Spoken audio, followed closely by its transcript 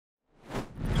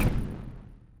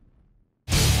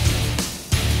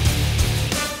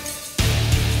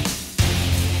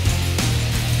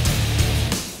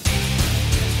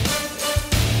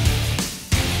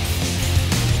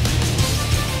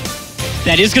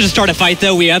That is going to start a fight,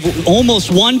 though. We have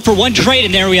almost 1-for-1 trade,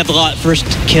 and there we have the first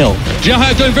kill.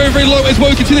 Jaha going very, very low as well.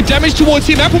 You can see the damage towards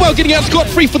him. Applewell getting out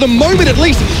scot-free for the moment, at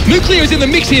least. Nuclear is in the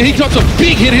mix here. He drops a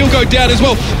big hit. He'll go down as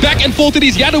well. Back and forth it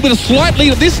is. Yato with a slight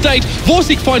lead at this stage.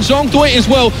 Vorsic finds Zhang Dui as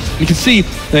well. You can see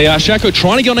they are Shaco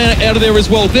trying to get out of there as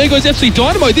well. There goes FC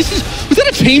Dynamo. Was that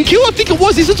a team kill? I think it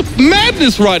was. This is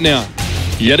madness right now.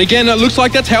 Yet again, it looks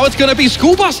like that's how it's going to be.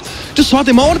 School Bus decide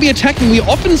they might want to be attacking. We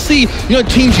often see,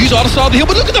 teams use either side of the hill,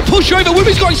 but look at the push over.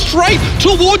 Wimby's going straight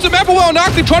towards him. Applewell and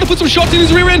Arclip trying to put some shots in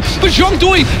his rear end, but Zhang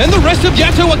Dui and the rest of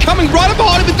Yato are coming right up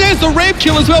behind him, but there's the ramp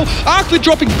kill as well. Arclip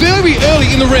dropping very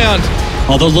early in the round.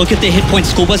 Although look at the hit point,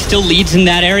 School Bus still leads in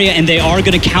that area, and they are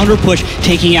going to counter push,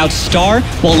 taking out Star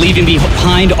while leaving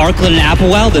behind Arclip and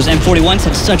Applewell. Those M41s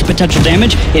have such potential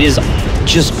damage. It is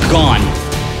just gone.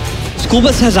 School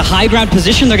Bus has a high ground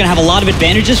position. They're going to have a lot of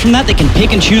advantages from that. They can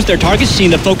pick and choose their targets, seeing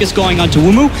the focus going on to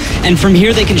Wumu. And from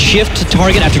here, they can shift to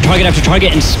target after target after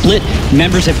target and split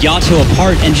members of Yato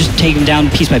apart and just take them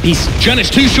down piece by piece. Janish,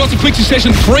 2 shots in quick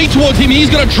succession, 3 towards him. He's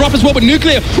going to drop as well, but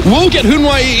Nuclear will get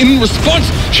Hunwei in response.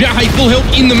 Jahe full help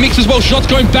in the mix as well. Shots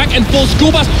going back and forth.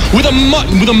 School Bus with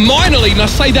a minor lead, and I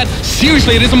say that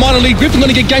seriously. It is a minor lead. Griffin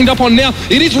going to get ganged up on now.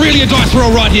 It is really a dice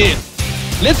roll right here.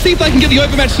 Let's see if they can get the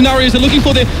overmatch scenarios they're looking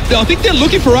for there. I think they're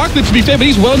looking for Arclip, to be fair, but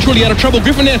he's well and truly out of trouble.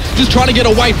 Griffin there just trying to get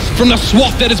away from the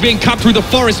swath that is being cut through the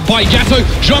forest by Yato.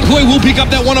 Zhang Hui will pick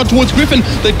up that one on towards Griffin.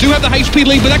 They do have the HP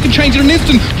lead, but that can change in an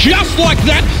instant. Just like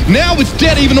that, now it's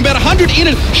dead, even about 100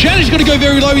 in it. Shannon's going to go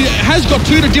very low. He has got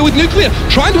 2 to deal with Nuclear.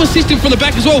 Trying to assist him from the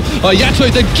back as well. Yato,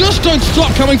 they just don't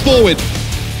stop coming forward.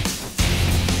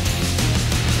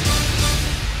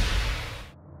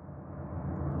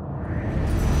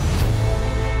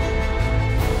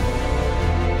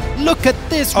 Look at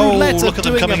this, Roulette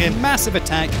doing a massive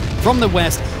attack from the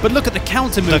west, but look at the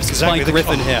counter moves by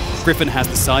Griffin here. Griffin has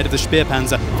the side of the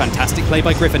Spearpanzer. Fantastic play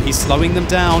by Griffin. He's slowing them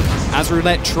down as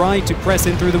Roulette tried to press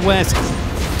in through the west.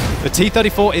 The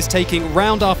T-34 is taking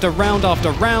round after round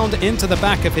after round into the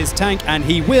back of his tank, and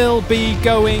he will be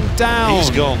going down. He's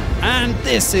gone. And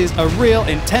this is a real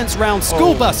intense round.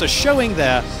 School Bus are showing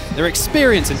their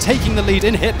experience in taking the lead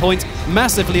in hit points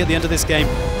massively at the end of this game.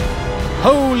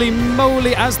 Holy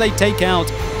moly, as they take out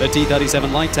the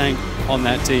T-37 light tank on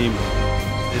that team.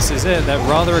 This is it, that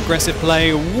rather aggressive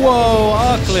play. Whoa,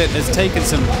 Arclip has taken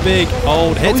some big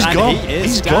old hits, and gone. He is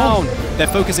He's down. Gone. They're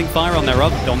focusing fire on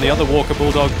the other Walker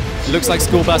Bulldog. It looks like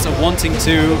School Bus are wanting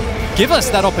to give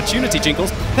us that opportunity, Jinkles.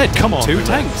 Come on. 2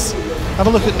 tanks. Have a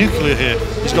look at Nuclear here.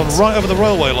 He's gone right over the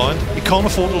railway line. He can't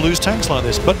afford to lose tanks like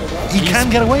this, but he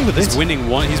can get away with it. He's winning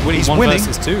one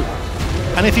versus 2.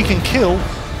 And if he can kill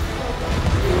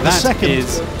the second,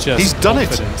 is just he's done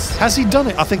confidence. it. Has he done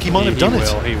it? I think he might have done it.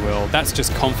 He will. That's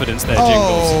just confidence there,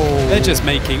 Jinkles. They're just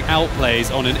making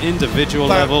outplays on an individual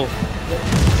level.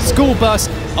 School Bus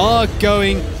are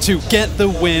going to get the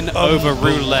win over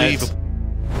Roulette.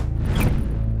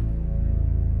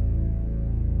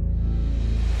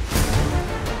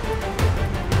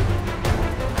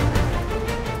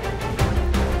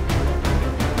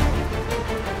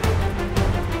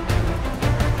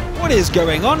 What is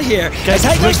going on here? Gets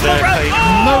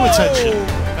no attention.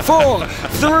 4,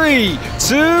 3,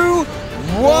 2,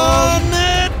 1,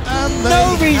 and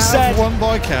no reset. Won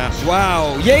by Cap.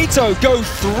 Wow, Yato go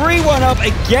 3-1 up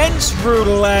against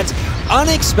Roulette.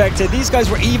 Unexpected. These guys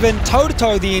were even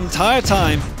toe-to-toe the entire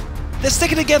time. They're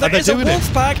sticking together as a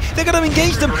wolf pack. They're going to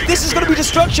engage them. This is going to be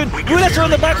destruction. Roulette are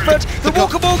on the back foot. The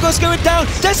Walker Bulldog's going down.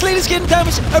 Desolator's getting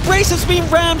damaged. Abrasive's being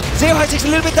rammed. Zero High takes a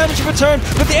little bit damage in return,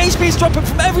 but the HP is dropping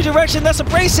from every direction. That's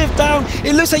Abrasive down.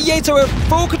 It looks like Yato are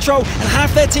full control, and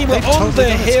half their team are on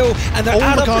the hill, and they're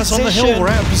out of position. All the guys on the hill were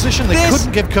out of position. They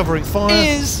couldn't give covering fire.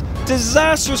 This is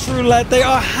disastrous for Roulette. They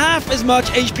are half as much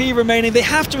HP remaining. They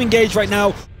have to engage right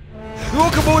now.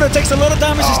 Walker Bulldog takes a lot of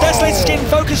damage. His Desolator's getting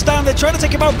focused down. They're trying to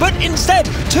take him out, but instead,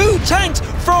 2 tanks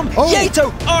from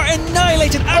Yato are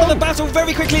annihilated out of the battle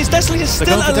very quickly. His Desolator's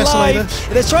still alive.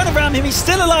 They're trying to ram him. He's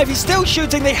still alive. He's still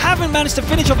shooting. They haven't managed to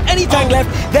finish off any tank left.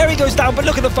 There he goes down, but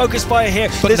look at the focus fire here.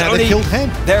 But now they killed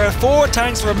him. There are 4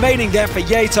 tanks remaining there for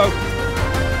Yato.